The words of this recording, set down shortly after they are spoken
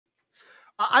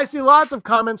I see lots of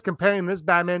comments comparing this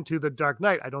Batman to The Dark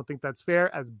Knight. I don't think that's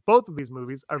fair, as both of these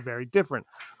movies are very different.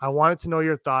 I wanted to know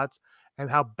your thoughts and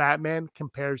how Batman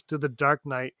compares to The Dark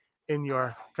Knight in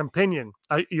your opinion.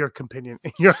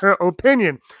 Your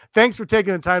opinion. Thanks for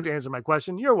taking the time to answer my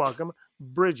question. You're welcome,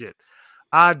 Bridget.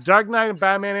 Dark Knight and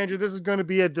Batman, Andrew. This is going to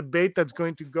be a debate that's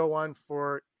going to go on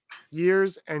for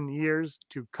years and years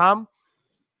to come.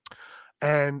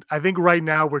 And I think right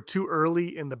now we're too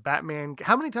early in the Batman.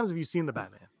 How many times have you seen the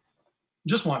Batman?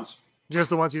 Just once. Just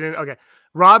the ones you didn't? Okay.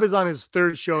 Rob is on his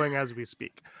third showing as we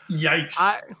speak. Yikes.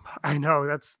 I know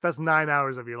that's 9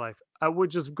 hours of your life,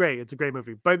 which is great. It's a great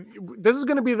movie. But this is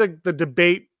going to be the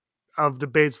debate of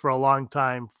debates for a long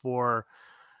time for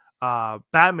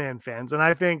Batman fans. And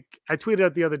I think I tweeted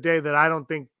out the other day that I don't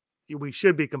think we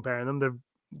should be comparing them.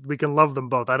 We can love them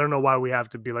both. I don't know why we have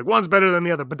to be like one's better than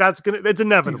the other, but it's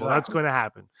inevitable. Exactly. That's going to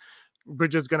happen.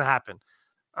 Bridget's going to happen.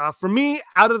 For me,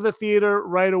 out of the theater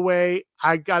right away,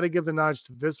 I got to give the nod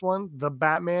to this one, the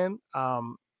Batman.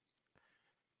 And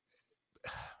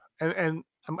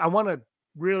I want to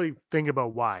really think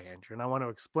about why, Andrew, and I want to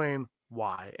explain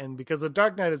why. And because The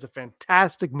Dark Knight is a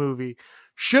fantastic movie.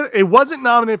 It wasn't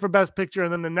nominated for Best Picture,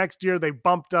 and then the next year they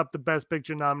bumped up the Best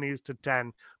Picture nominees to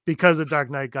 10 because The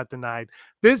Dark Knight got denied.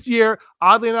 This year,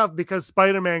 oddly enough, because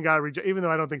Spider-Man got rejected, even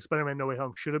though I don't think Spider-Man No Way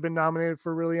Home should have been nominated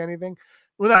for really anything.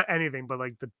 Well, not anything, but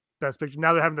like the Best Picture.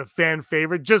 Now they're having the fan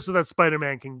favorite just so that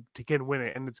Spider-Man can win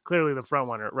it, and it's clearly the front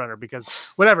runner because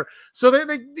whatever. So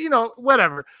they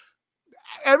whatever.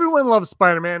 Everyone loves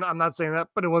Spider-Man. I'm not saying that,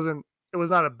 but it was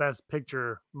not a Best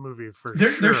Picture movie for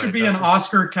sure. There should be an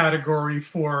Oscar category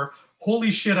for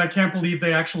holy shit, I can't believe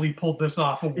they actually pulled this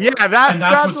off. Award. Yeah, that's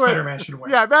what Spider-Man should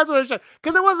win. Yeah, that's what it should.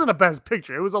 Because it wasn't a Best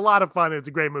Picture. It was a lot of fun. It's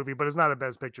a great movie, but it's not a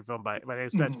Best Picture film by any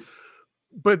stretch. Mm-hmm.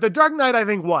 But The Dark Knight, I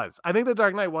think The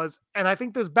Dark Knight was, and I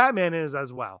think this Batman is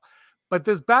as well. But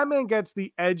this Batman gets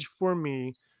the edge for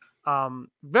me.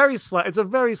 Very slight. It's a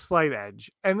very slight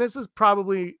edge. And this is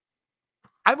probably,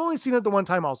 I've only seen it the one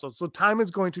time also. So time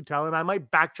is going to tell. And I might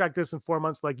backtrack this in 4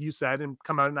 months, like you said, and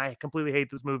come out and I completely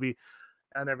hate this movie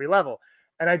on every level.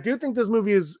 And I do think this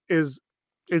movie is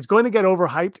going to get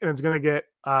overhyped, and it's going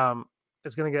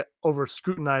to get over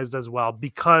scrutinized as well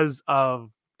because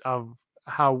of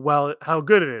how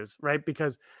good it is, right?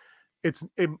 Because it's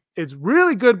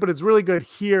really good, but it's really good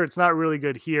here. It's not really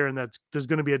good here, and there's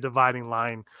going to be a dividing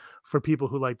line for people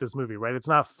who like this movie, right? It's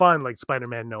not fun like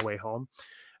Spider-Man No Way Home.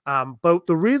 But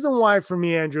the reason why, for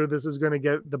me, Andrew, this is going to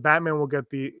get the Batman will get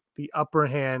the upper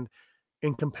hand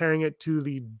in comparing it to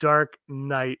the Dark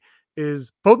Knight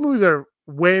is both movies are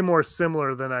way more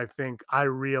similar than I think I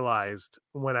realized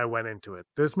when I went into it.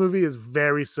 This movie is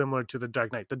very similar to the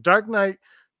Dark Knight. The Dark Knight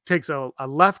takes a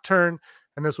left turn,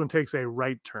 and this one takes a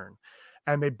right turn.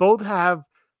 And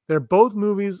they're both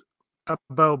movies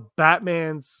about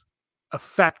Batman's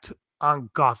effect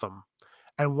on Gotham.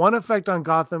 And one effect on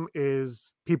Gotham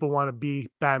is people want to be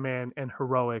Batman and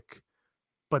heroic,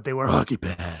 but they wear hockey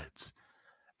pads.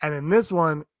 And in this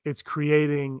one, it's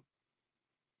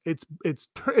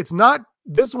not,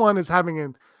 this one is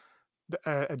having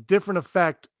a different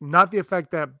effect, not the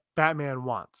effect that Batman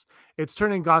wants. It's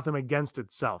turning Gotham against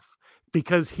itself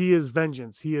because he is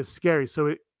vengeance. He is scary.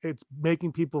 So it's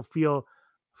making people feel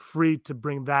free to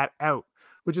bring that out,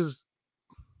 which is,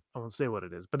 I won't say what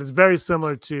it is, but it's very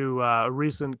similar to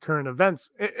recent current events.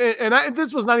 And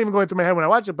this was not even going through my head when I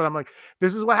watched it, but I'm like,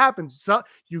 this is what happens. So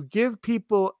you give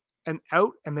people an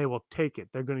out and they will take it.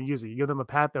 They're going to use it. You give them a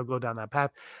path, they'll go down that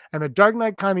path. And the Dark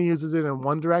Knight kind of uses it in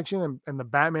one direction, and the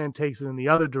Batman takes it in the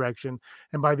other direction.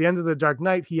 And by the end of the Dark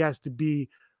Knight, he has to be,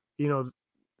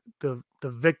 the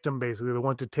victim, basically, the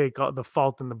one to take the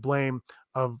fault and the blame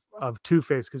of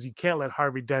Two-Face, because you can't let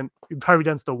Harvey Dent's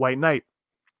the White Knight.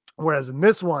 Whereas in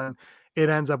this one, it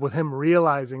ends up with him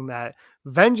realizing that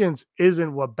vengeance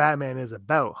isn't what Batman is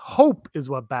about. Hope is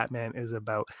what Batman is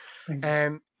about.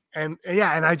 Mm-hmm. And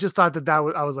I just thought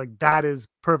I was like, that is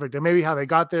perfect. And maybe how they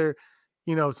got there,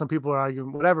 some people are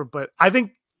arguing whatever, but I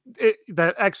think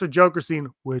that extra Joker scene,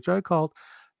 which I called,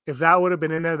 if that would have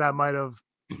been in there, that might have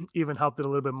even helped it a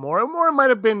little bit more. Or it might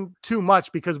have been too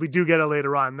much because we do get it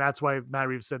later on. And that's why Matt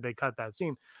Reeves said they cut that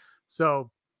scene.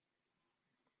 So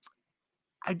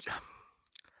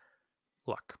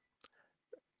look,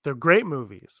 they're great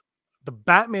movies. The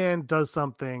Batman does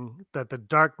something that the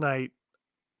Dark Knight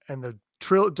and the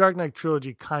Dark Knight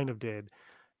trilogy kind of did,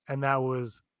 and that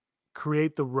was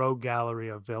create the rogue gallery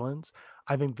of villains.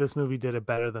 I think this movie did it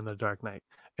better than the Dark Knight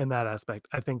in that aspect.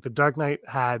 I think the Dark Knight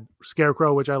had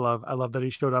Scarecrow, which I love. I love that he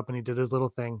showed up and he did his little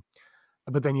thing.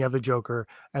 But then you have the Joker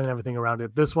and everything around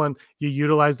it. This one, you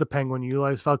utilize the Penguin, you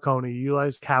utilize Falcone, you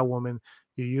utilize Catwoman,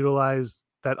 you utilize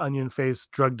that onion face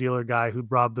drug dealer guy who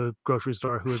robbed the grocery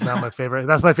store, who is now my favorite.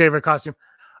 That's my favorite costume.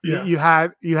 Yeah. You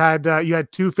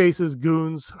had Two Faces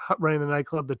goons running the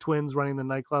nightclub, the twins running the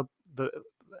nightclub,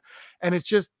 and it's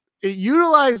just, it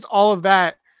utilized all of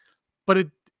that, but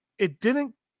it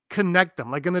didn't connect them.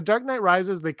 Like in The Dark Knight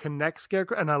Rises, they connect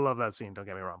Scarecrow, and I love that scene, don't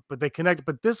get me wrong, but they connect.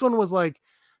 But this one was like,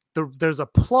 there's a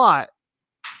plot,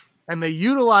 and they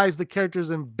utilized the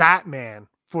characters in Batman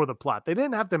for the plot. They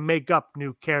didn't have to make up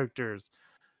new characters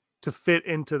to fit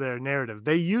into their narrative.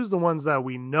 They use the ones that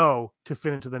we know to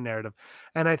fit into the narrative.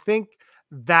 And I think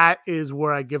that is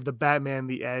where I give the Batman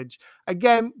the edge.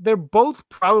 Again, they're both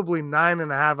probably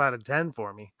 9.5 out of 10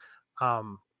 for me.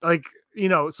 Like, you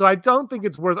know, so I don't think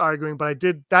it's worth arguing, but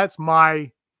that's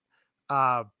my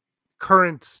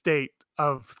current state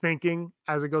of thinking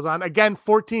as it goes on. Again,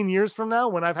 14 years from now,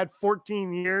 when I've had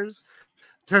 14 years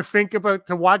to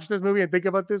watch this movie and think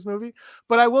about this movie.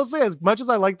 But I will say, as much as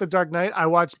I like The Dark Knight, I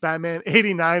watched Batman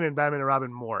 89 and Batman and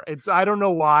Robin more. I don't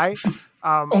know why.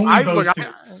 Only those two.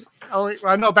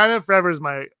 I know Batman Forever is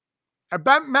my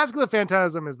Mask of the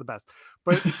Phantasm is the best.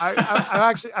 But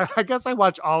I guess I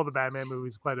watch all the Batman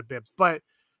movies quite a bit. But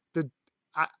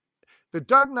the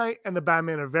Dark Knight and the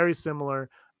Batman are very similar.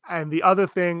 And the other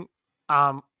thing,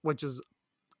 which is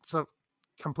so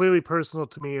completely personal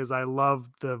to me, is I love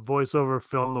the voiceover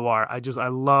film noir.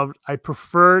 I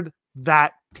preferred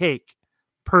that take.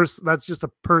 That's just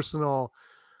a personal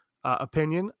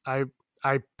opinion. I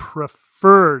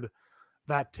preferred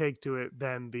that take to it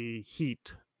than the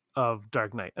heat of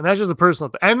Dark Knight. And that's just a personal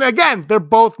thing. And again, they're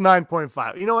both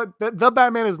 9.5. You know what? The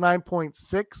Batman is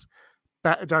 9.6.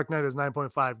 Dark Knight is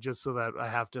 9.5, just so that I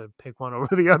have to pick one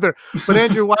over the other. But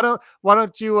Andrew, why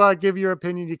don't you give your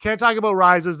opinion? You can't talk about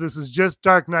Rises. This is just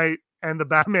Dark Knight and the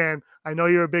Batman. I know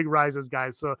you're a big Rises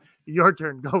guy, so your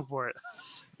turn. Go for it.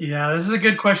 Yeah, this is a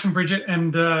good question, Bridget,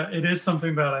 and it is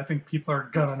something that I think people are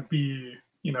gonna be,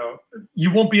 you know,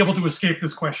 you won't be able to escape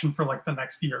this question for like the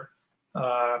next year,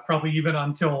 probably even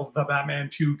until the Batman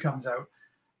 2 comes out.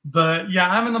 But yeah,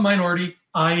 I'm in the minority.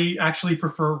 I actually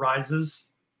prefer Rises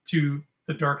to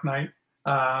The Dark Knight.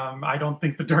 I don't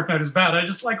think The Dark Knight is bad. I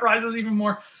just like Rises even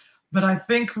more. But I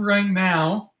think right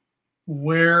now,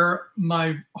 where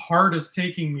my heart is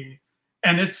taking me,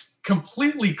 and it's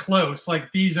completely close,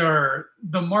 like these are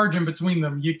the margin between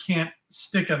them, you can't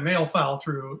stick a nail file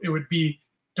through. It would be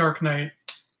Dark Knight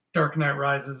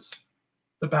Rises,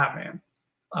 the Batman.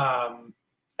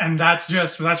 And that's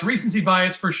recency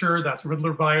bias for sure. That's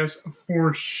Riddler bias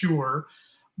for sure.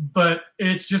 But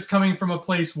it's just coming from a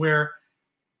place where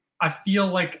I feel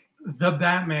like the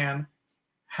Batman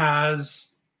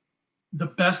has the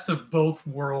best of both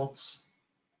worlds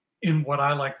in what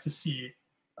I like to see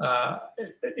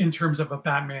in terms of a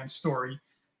Batman story.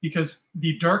 Because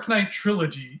the Dark Knight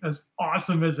trilogy, as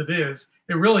awesome as it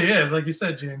really is, like you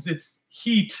said, James, it's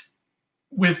heat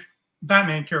with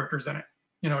Batman characters in it.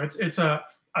 You know, it's a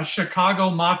Chicago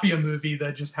mafia movie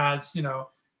that just has, you know,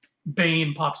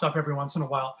 Bane pops up every once in a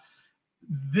while.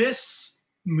 This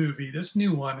movie, this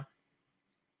new one,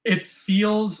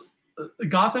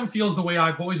 Gotham feels the way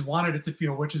I've always wanted it to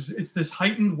feel, which is it's this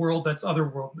heightened world that's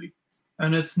otherworldly.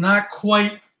 And it's not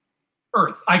quite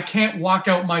Earth. I can't walk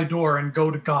out my door and go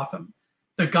to Gotham.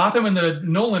 The Gotham in the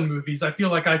Nolan movies, I feel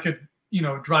like I could, you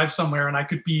know, drive somewhere and I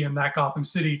could be in that Gotham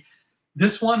City.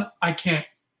 This one, I can't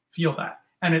feel that.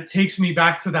 And it takes me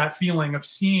back to that feeling of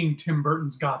seeing Tim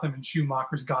Burton's Gotham and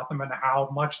Schumacher's Gotham and how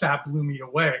much that blew me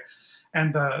away.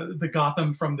 And the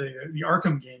Gotham from the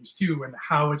Arkham games too, and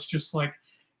how it's just like,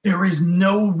 there is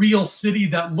no real city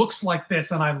that looks like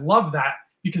this. And I love that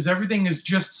because everything is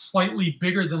just slightly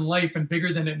bigger than life and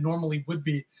bigger than it normally would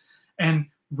be. And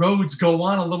roads go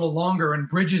on a little longer and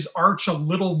bridges arch a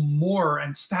little more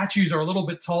and statues are a little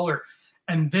bit taller.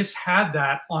 And this had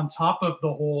that on top of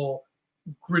the whole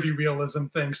gritty realism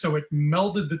thing. So it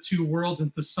melded the two worlds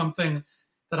into something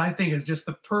that I think is just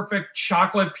the perfect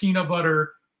chocolate peanut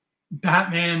butter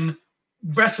Batman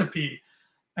recipe.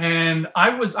 And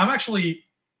I'm actually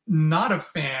not a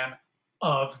fan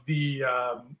of the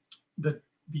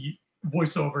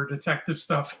voiceover detective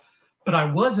stuff, but I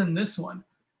was in this one.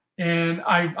 And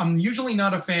I'm usually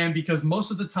not a fan because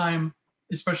most of the time,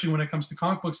 especially when it comes to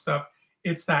comic book stuff,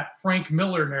 it's that Frank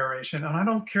Miller narration. And I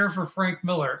don't care for Frank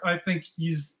Miller. I think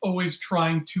he's always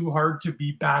trying too hard to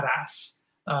be badass.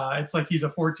 It's like he's a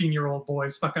 14-year-old boy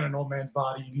stuck in an old man's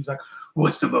body. And he's like,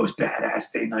 what's the most badass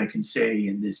thing I can say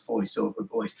in this voiceover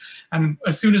voice? And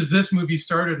as soon as this movie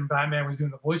started and Batman was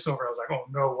doing the voiceover, I was like, oh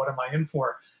no, what am I in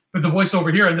for? But the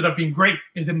voiceover here ended up being great.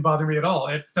 It didn't bother me at all.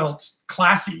 It felt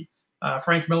classy.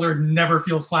 Frank Miller never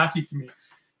feels classy to me.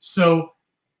 So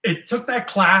it took that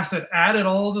class, it added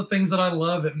all the things that I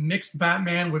love, it mixed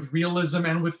Batman with realism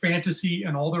and with fantasy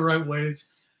in all the right ways.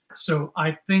 So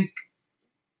I think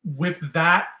with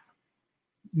that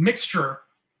mixture,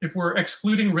 if we're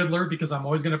excluding Riddler, because I'm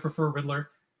always going to prefer Riddler,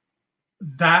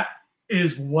 that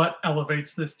is what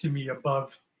elevates this to me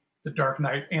above The Dark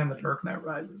Knight and The Dark Knight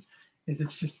Rises.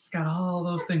 It's got all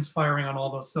those things firing on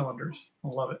all those cylinders. I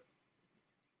love it.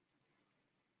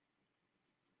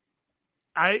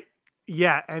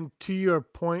 Yeah, and to your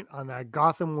point on that,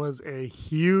 Gotham was a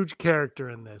huge character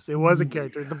in this. It was a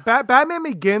character. The Batman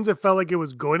Begins, it felt like it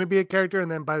was going to be a character, and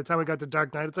then by the time we got to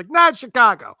Dark Knight, it's like, nah, it's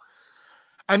Chicago.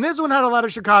 And this one had a lot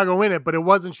of Chicago in it, but it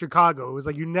wasn't Chicago. It was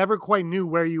like you never quite knew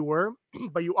where you were,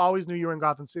 but you always knew you were in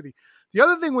Gotham City. The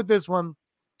other thing with this one,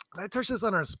 I touched this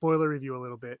on our spoiler review a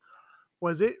little bit,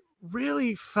 was it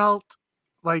really felt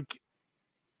like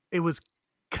it was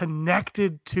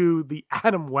connected to the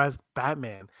Adam West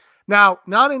Batman. Now,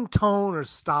 not in tone or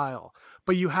style,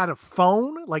 but you had a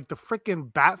phone, like the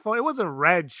freaking bat phone. It wasn't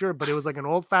red, sure, but it was like an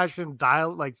old-fashioned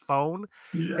dial like phone.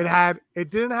 Yes.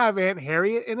 It didn't have Aunt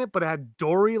Harriet in it, but it had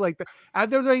Dory.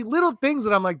 And there were like little things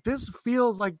that I'm like, this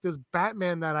feels like this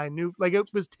Batman that I knew. Like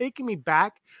it was taking me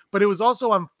back, but it was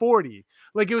also I'm 40.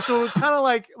 It was kind of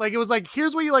like it was like,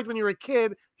 here's what you liked when you were a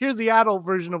kid. Here's the adult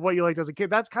version of what you liked as a kid.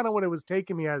 That's kind of what it was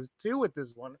taking me as too with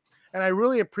this one. And I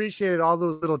really appreciated all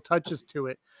those little touches to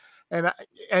it.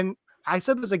 And I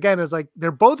said this again, is like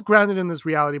they're both grounded in this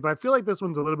reality, but I feel like this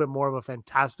one's a little bit more of a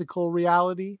fantastical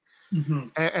reality. Mm-hmm.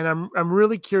 And I'm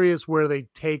really curious where they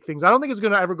take things. I don't think it's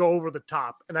going to ever go over the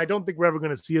top, and I don't think we're ever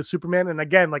going to see a Superman. And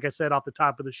again, like I said off the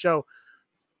top of the show,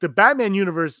 the Batman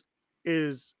universe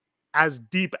is as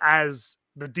deep as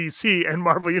the DC and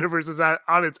Marvel universe is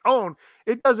on its own.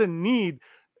 It doesn't need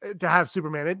to have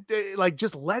Superman. It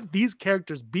just let these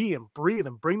characters be and breathe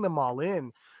and bring them all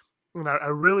in. And I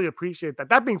really appreciate that.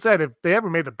 That being said, if they ever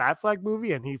made a Batfleck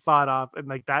movie and he fought off and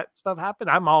like that stuff happened,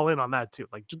 I'm all in on that too.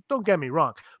 Like, just don't get me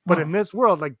wrong. But in this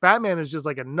world, like Batman is just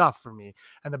like enough for me,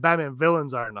 and the Batman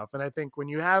villains are enough. And I think when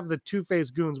you have the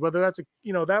Two-Face goons, whether that's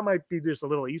that might be just a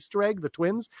little Easter egg, the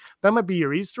twins, that might be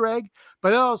your Easter egg.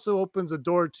 But it also opens a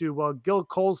door to, well, Gil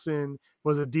Colson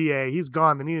was a DA. He's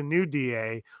gone. They need a new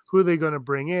DA. Who are they going to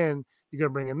bring in? You're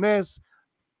going to bring in this,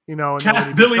 and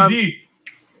cast Billy D.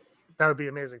 That would be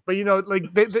amazing. But,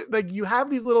 like you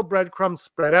have these little breadcrumbs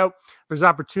spread out. There's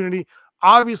opportunity.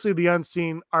 Obviously, the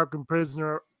unseen Arkham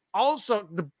prisoner. Also,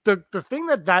 the thing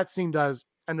that scene does,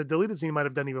 and the deleted scene might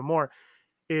have done even more,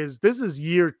 is this is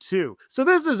year 2. So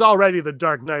this is already the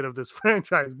Dark Knight of this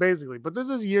franchise, basically. But this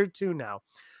is year 2 now.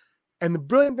 And the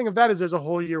brilliant thing of that is there's a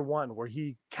whole year 1 where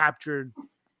he captured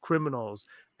criminals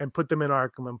and put them in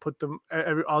Arkham and put them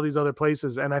all these other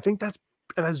places. And I think that's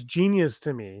genius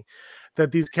to me,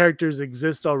 that these characters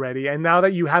exist already. And now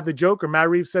that you have the Joker, Matt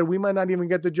Reeves said we might not even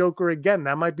get the Joker again.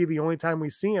 That might be the only time we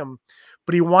see him.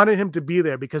 But he wanted him to be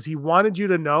there because he wanted you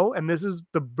to know, and this is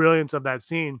the brilliance of that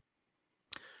scene,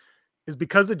 is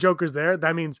because the Joker's there,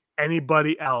 that means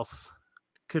anybody else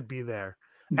could be there.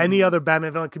 Mm-hmm. Any other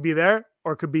Batman villain could be there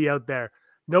or could be out there.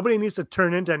 Nobody needs to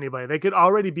turn into anybody. They could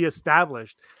already be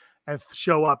established and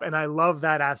show up. And I love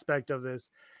that aspect of this.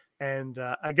 And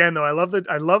again, though, I love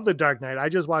the Dark Knight. I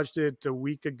just watched it a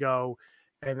week ago,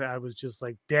 and I was just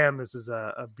like, damn, this is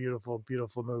a beautiful,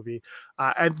 beautiful movie.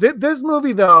 And this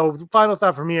movie, though, final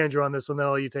thought for me, Andrew, on this one, then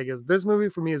I'll let you take it. This movie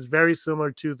for me is very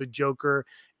similar to The Joker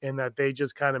in that they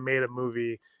just kind of made a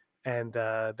movie, and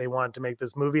they wanted to make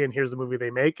this movie, and here's the movie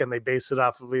they make, and they based it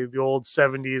off of the old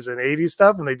 70s and 80s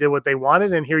stuff, and they did what they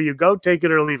wanted, and here you go, take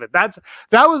it or leave it. That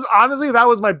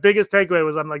was my biggest takeaway,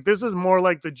 was I'm like, this is more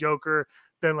like The Joker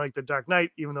than like The Dark Knight,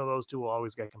 even though those two will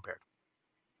always get compared.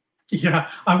 Yeah,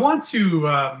 I want to,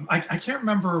 I can't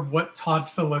remember what Todd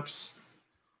Phillips,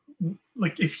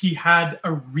 like if he had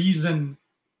a reason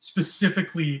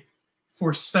specifically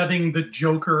for setting the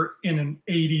Joker in an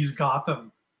 80s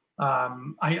Gotham.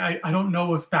 I don't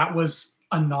know if that was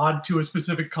a nod to a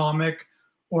specific comic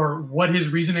or what his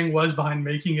reasoning was behind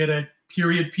making it a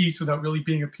period piece without really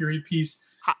being a period piece.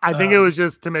 I think it was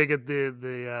just to make it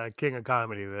the King of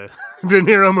Comedy, the De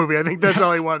Niro movie. I think that's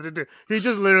all he wanted to do. He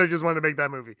just literally just wanted to make that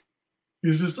movie.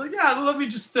 He's just like, yeah, let me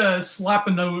just slap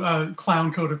a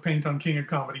clown coat of paint on King of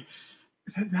Comedy.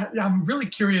 I'm really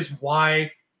curious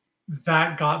why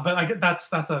that got, but I get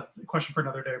that's a question for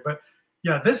another day. But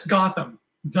yeah, this Gotham,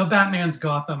 the Batman's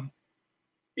Gotham,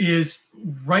 is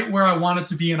right where I want it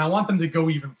to be, and I want them to go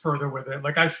even further with it.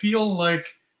 Like I feel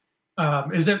like,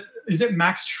 is it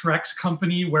Max Schreck's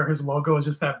company where his logo is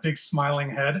just that big smiling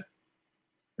head?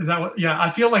 Is that what? Yeah, I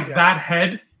feel like that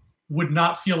head would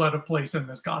not feel out of place in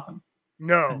this Gotham.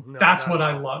 No, that's what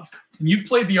I love. And you've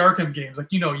played the Arkham games.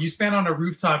 Like, you stand on a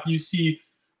rooftop, you see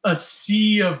a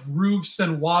sea of roofs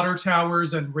and water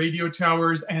towers and radio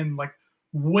towers and like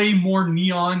way more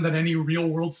neon than any real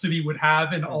world city would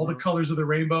have, and all the colors of the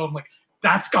rainbow. I'm like,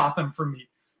 that's Gotham for me.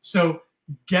 So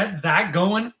get that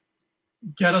going,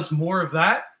 get us more of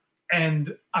that,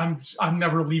 and I'm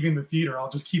never leaving the theater.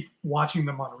 I'll just keep watching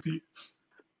them on repeat.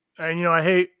 And I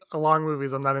hate long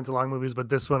movies. I'm not into long movies, but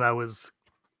this one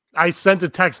I sent a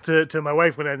text to my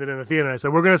wife when I ended in the theater. And I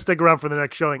said, we're going to stick around for the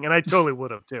next showing. And I totally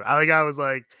would have too. I was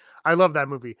like, I love that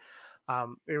movie.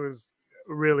 It was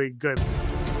really good.